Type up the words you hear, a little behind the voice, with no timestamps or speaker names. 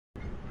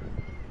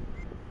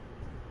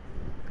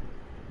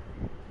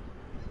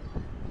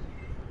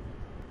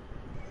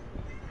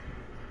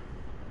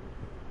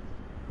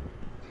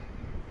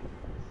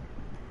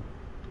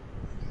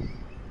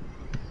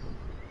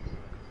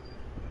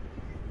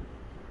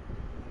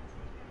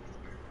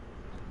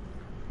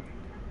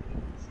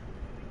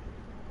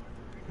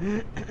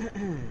Here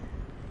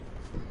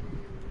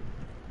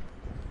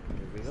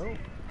we go.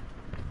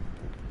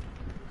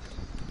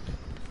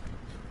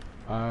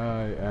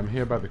 I am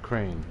here by the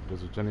crane.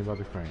 There's a Jenny by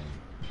the crane.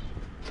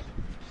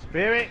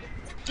 Spirit!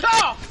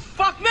 Oh,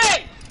 fuck me!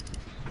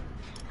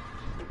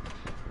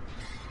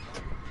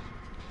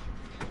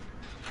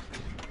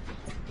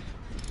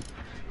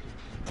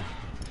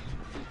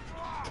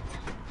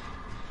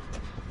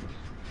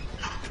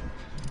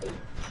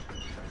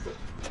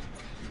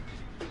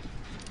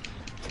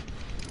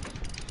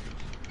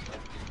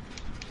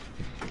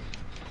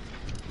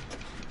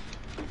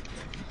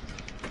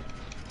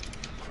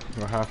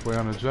 We're halfway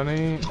on a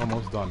Jenny,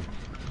 almost done.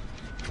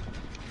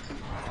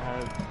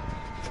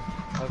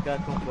 I've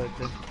got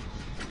conflicted.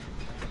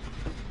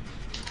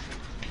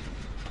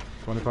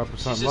 25%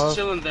 She's left. just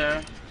chilling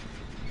there.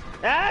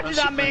 Ah, Oh, she's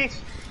she on me!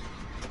 blinked.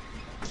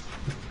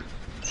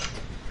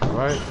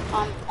 Alright,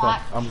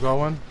 I'm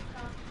going.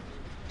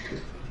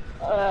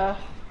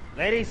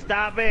 Lady,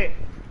 stop it!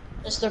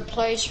 Is there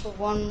place for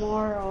one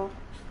more or?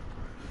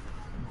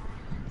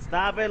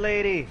 Stop it,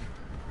 lady!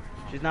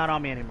 She's not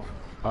on me anymore.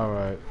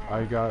 Alright,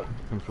 I got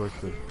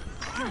conflicted.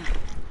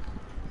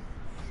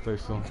 Stay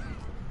still.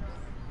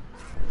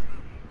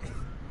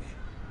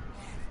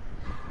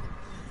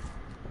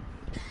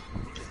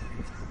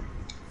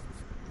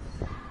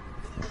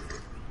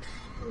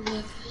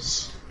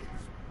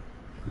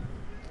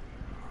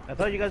 I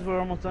thought you guys were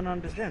almost done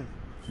on the gym.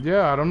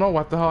 Yeah, I don't know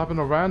what the hell happened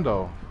to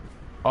Rando.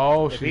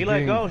 Oh, If he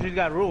let go, she's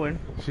got ruined.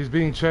 She's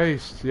being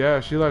chased. Yeah,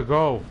 she let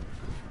go.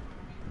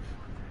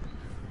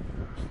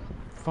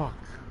 Fuck.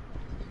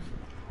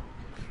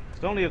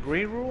 It's only a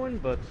green ruin,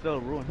 but still a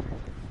ruin.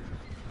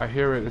 I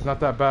hear it. It's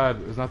not that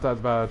bad. It's not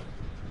that bad.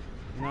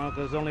 No,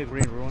 because it's only a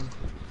green ruin.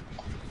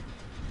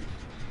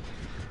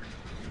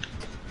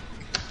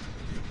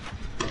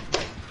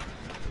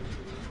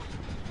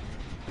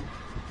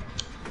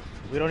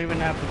 We don't even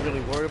have to really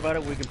worry about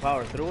it. We can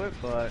power through it,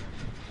 but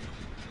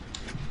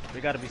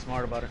we got to be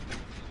smart about it.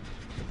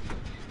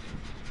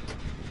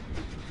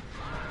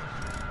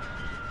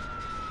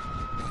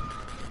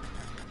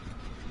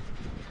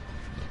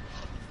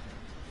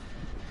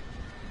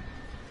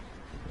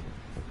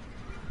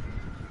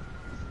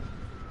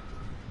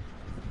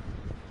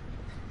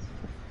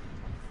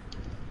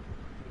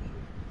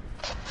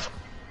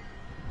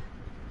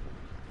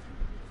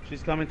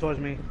 She's coming towards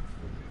me.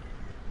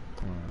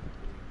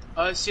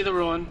 I see the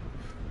ruin.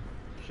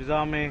 She's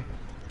on me.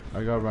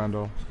 I got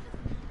Rando.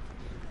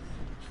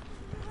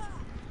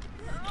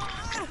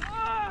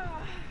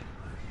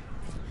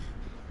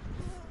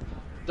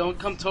 Don't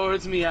come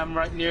towards me. I'm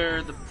right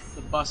near the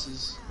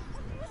buses.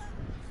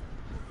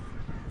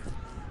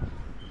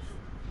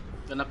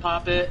 Gonna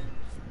pop it.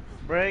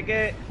 Break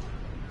it.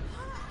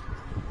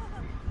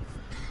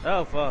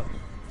 Oh, fuck.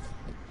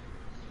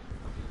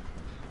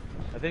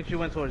 I think she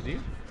went towards you.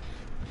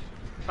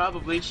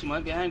 Probably. She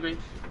might be angry.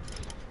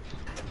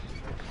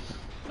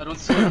 I don't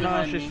see her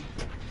behind me.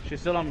 She's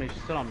still on me.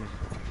 She's still on me.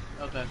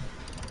 Okay.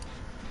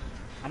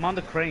 I'm on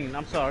the crane.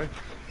 I'm sorry.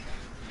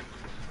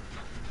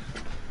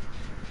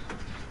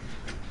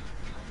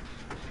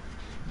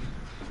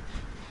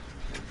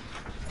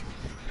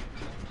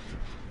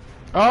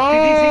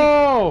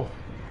 Oh!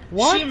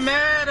 What? She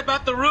mad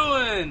about the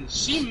ruin.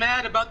 She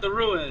mad about the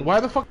ruin.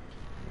 Why the fuck?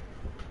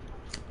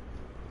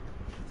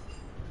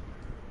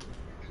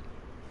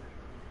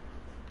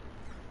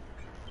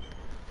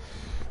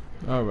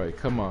 Alright,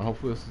 come on.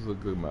 Hopefully this is a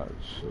good match.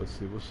 Let's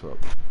see what's up.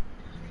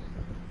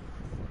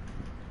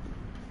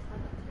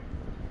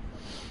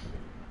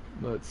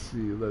 Let's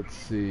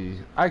see.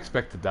 I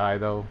expect to die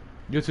though.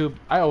 YouTube,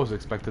 I always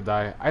expect to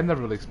die. I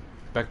never really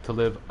expect to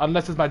live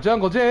unless it's my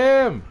jungle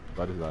gym!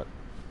 But it's not.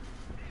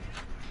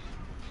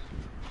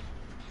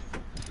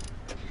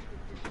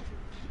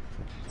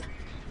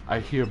 I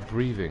hear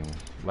breathing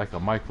like a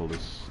Michael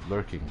is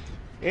lurking.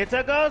 It's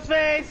a ghost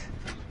face!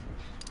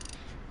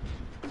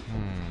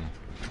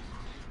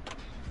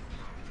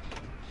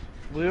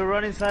 We were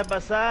running side by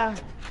side.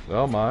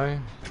 Oh my.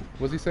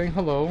 Was he saying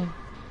hello?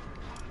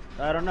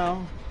 I don't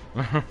know.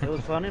 It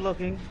was funny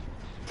looking.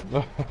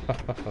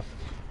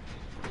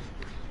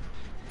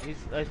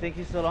 I think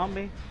he's still on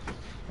me.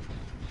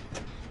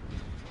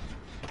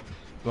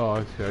 Oh,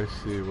 okay,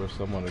 I see where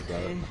someone is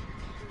at.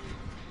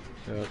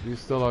 Yeah, he's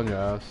still on your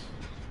ass.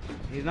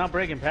 He's not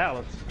breaking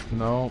pallets.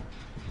 No.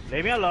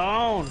 Leave me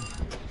alone.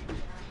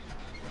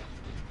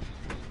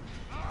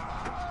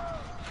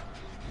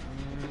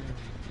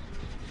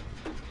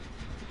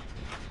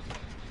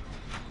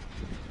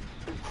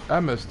 I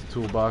missed the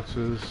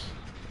toolboxes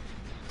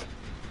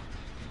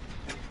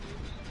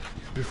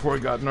before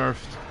he got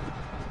nerfed.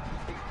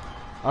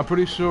 I'm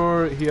pretty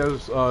sure he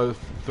has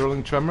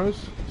Thrilling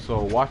Tremors,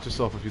 so watch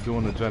yourself if you're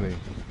doing a Jenny.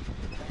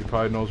 He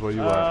probably knows where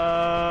you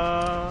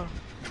are.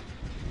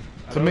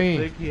 I don't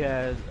think he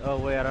has. Oh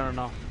wait, I don't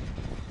know.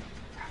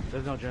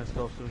 There's no gens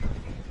close to me.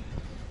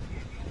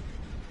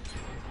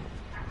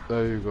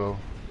 There you go.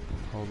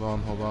 Hold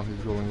on,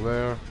 he's going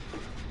there.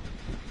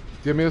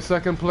 Give me a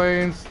second,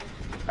 planes.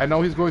 I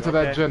know he's going to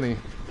that Jenny.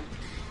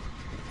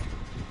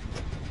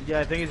 Yeah,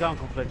 I think he's on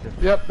conflicted.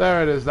 Yep,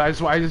 there it is. I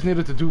just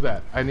needed to do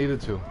that. I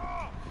needed to.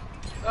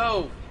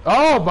 Oh,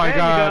 Oh my There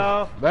you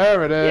god. go.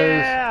 There it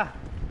is. Yeah!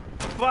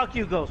 Fuck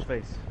you,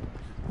 Ghostface.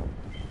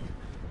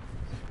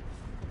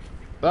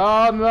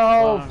 Oh no.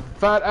 Wow.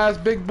 Fat ass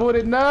big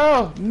booty.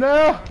 No.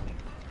 No.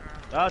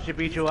 Oh, she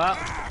beat you out?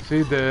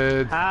 She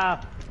did.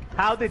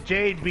 How did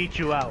Jade beat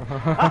you out?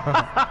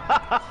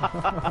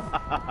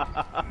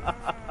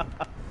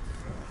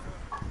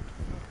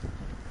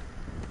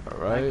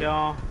 Alright. Thank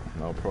y'all.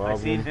 No problem. I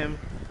seen him.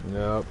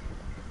 Yep.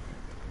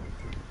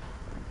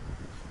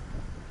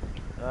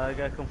 I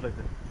got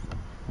conflicted.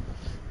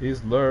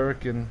 He's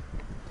lurking.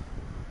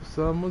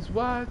 Someone's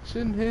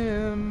watching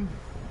him.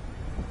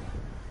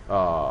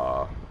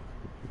 Ah.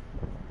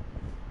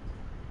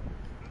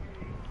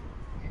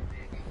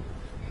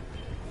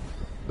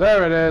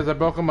 There it is. I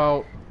broke him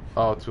out.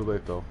 Oh, too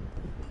late though.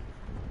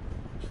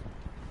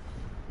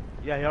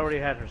 Yeah, he already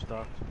had her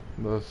stocked.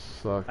 This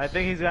sucks. I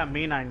think he's got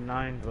me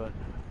 99, but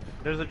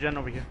there's a gen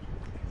over here.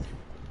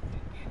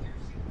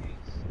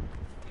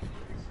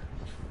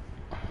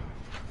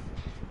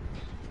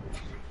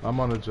 I'm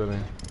on a Jenny.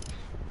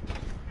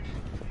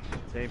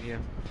 Same here.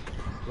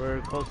 We're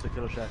close to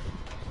Killer Shack.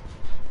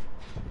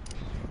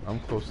 I'm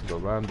close to the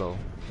Rando.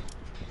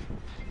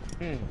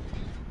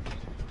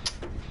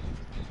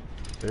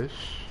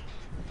 Ish.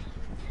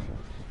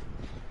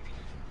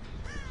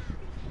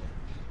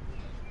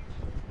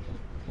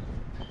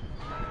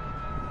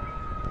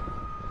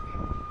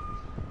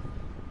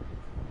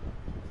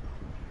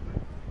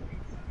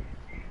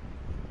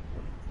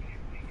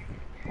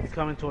 He's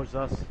coming towards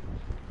us.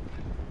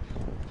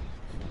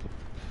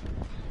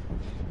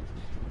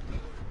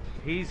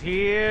 He's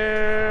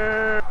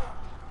here.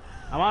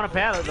 I'm on a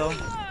pallet though.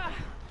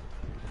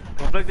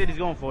 Conflicted, he's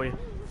going for you.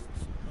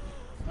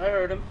 I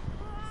heard him.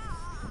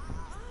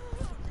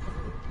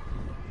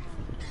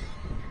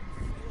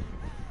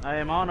 I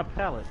am on a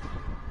pallet.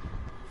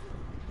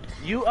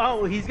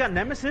 Oh, he's got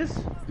Nemesis?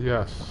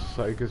 Yes,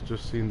 I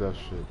just seen that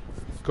shit.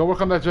 Go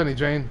work on that Jenny,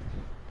 Jane.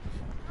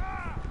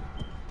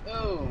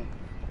 Oh.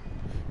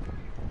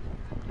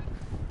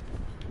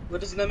 What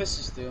does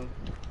Nemesis do?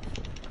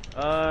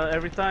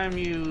 Every time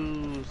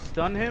you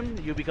stun him,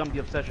 you become the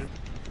obsession.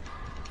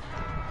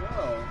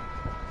 Oh.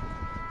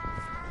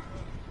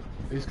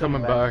 He's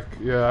coming back.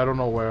 Yeah, I don't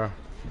know where.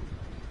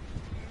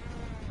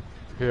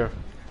 Here.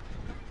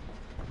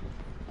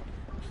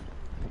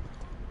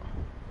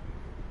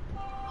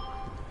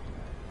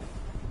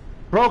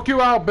 Broke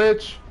you out,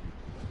 bitch.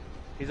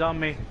 He's on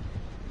me.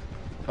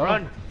 Oh,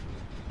 Run.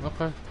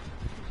 okay.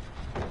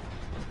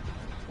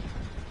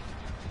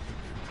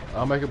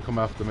 I'll make him come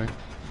after me.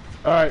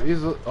 Alright,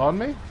 he's on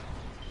me?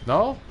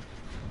 No?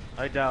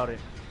 I doubt it.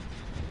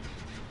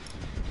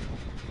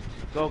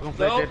 Go, No,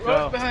 conflicted, right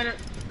go. behind her.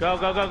 Go,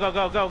 go, go, go,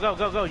 go, go, go,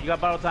 go, go. You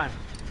got borrowed time.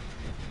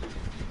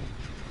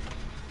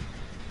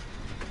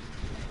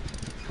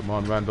 Come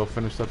on, Randall,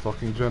 finish that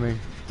fucking Jenny.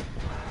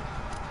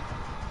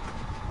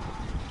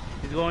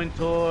 He's going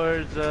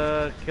towards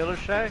Killer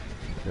Shack.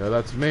 Yeah,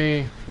 that's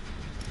me.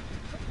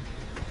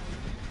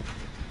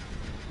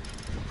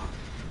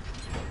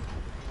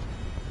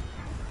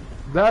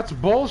 That's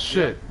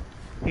bullshit.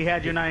 He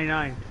had your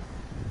 99.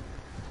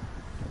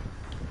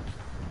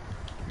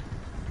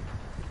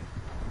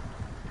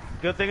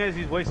 Good thing is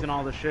he's wasting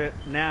all the shit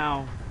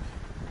now.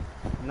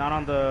 Not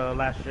on the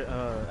last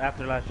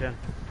after last gen.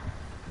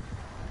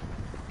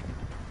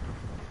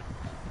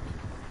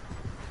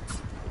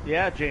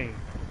 Yeah, Jane.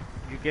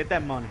 You get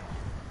that money.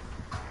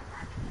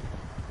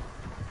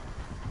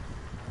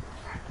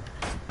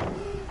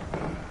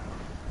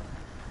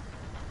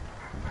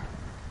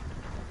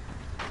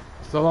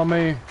 Still on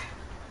me.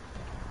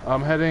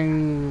 I'm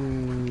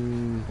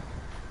heading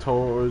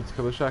towards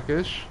Killer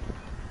Shack-ish.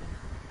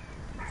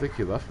 I think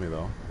he left me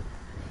though.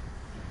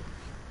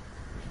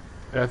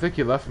 Yeah, I think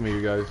he left me,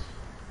 you guys.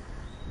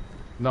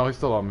 No, he's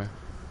still on me.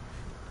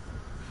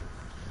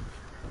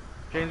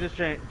 Jane, this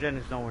gen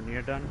is nowhere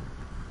near done.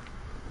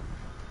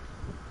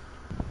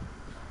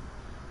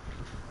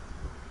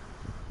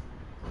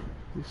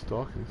 He's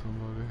stalking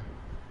somebody.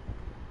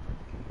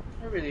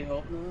 I really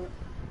hope not.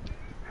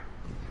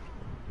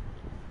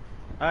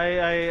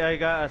 I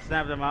got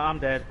snapped him out. I'm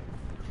dead.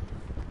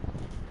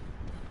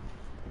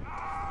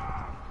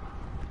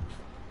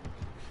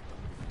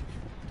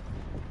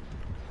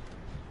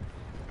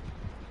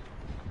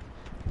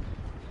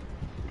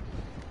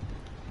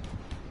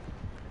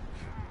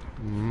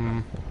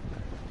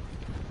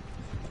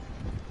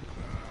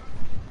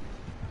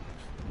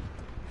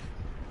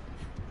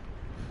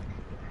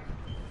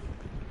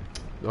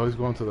 Oh, he's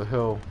going to the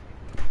hill.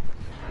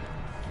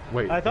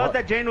 Wait, I thought what?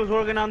 that Jane was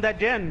working on that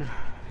gen.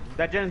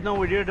 That gen's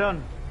nowhere near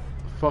done.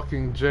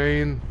 Fucking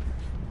Jane.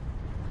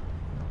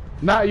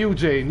 Not you,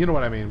 Jane. You know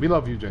what I mean. We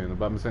love you, Jane,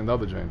 but I'm saying the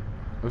other Jane.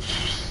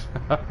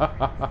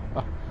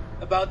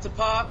 About to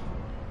pop.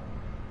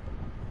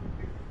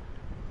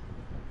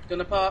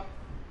 Gonna pop.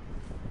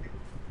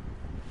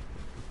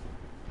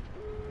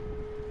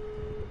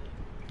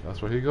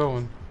 That's where he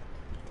going.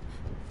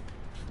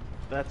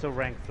 That's a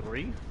rank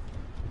 3.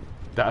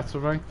 That's a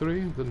rank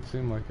 3? Didn't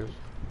seem like it.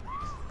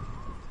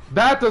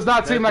 That does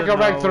not seem like Listen,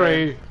 a rank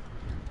no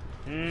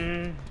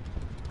 3!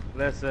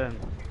 Listen.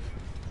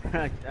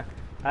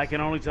 I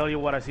can only tell you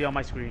what I see on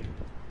my screen.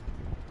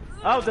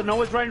 Oh, the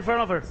Noah's right in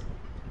front of her.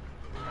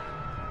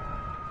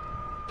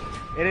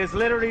 It is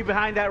literally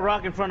behind that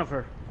rock in front of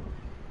her.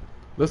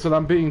 Listen,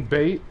 I'm being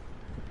bait,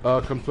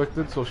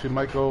 conflicted, so she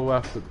might go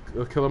after...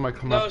 A killer might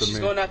come No, after she's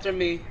me. going after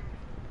me.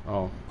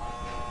 Oh.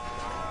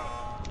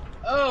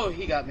 Oh,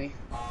 he got me.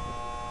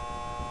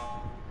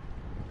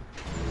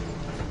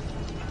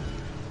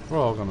 We're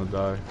all gonna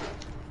die.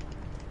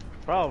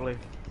 Probably.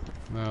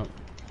 No.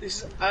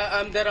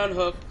 I'm dead on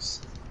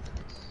hooks.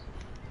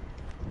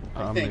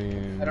 I think.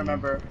 mean... I don't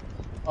remember.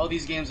 All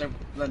these games are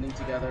blending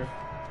together.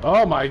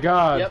 Oh my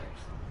god! Yep.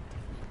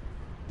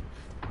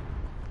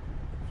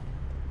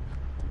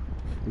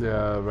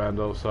 Yeah,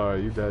 Rando,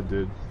 sorry, you dead,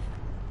 dude.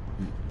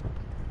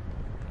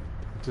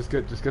 Just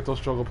get those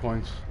struggle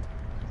points.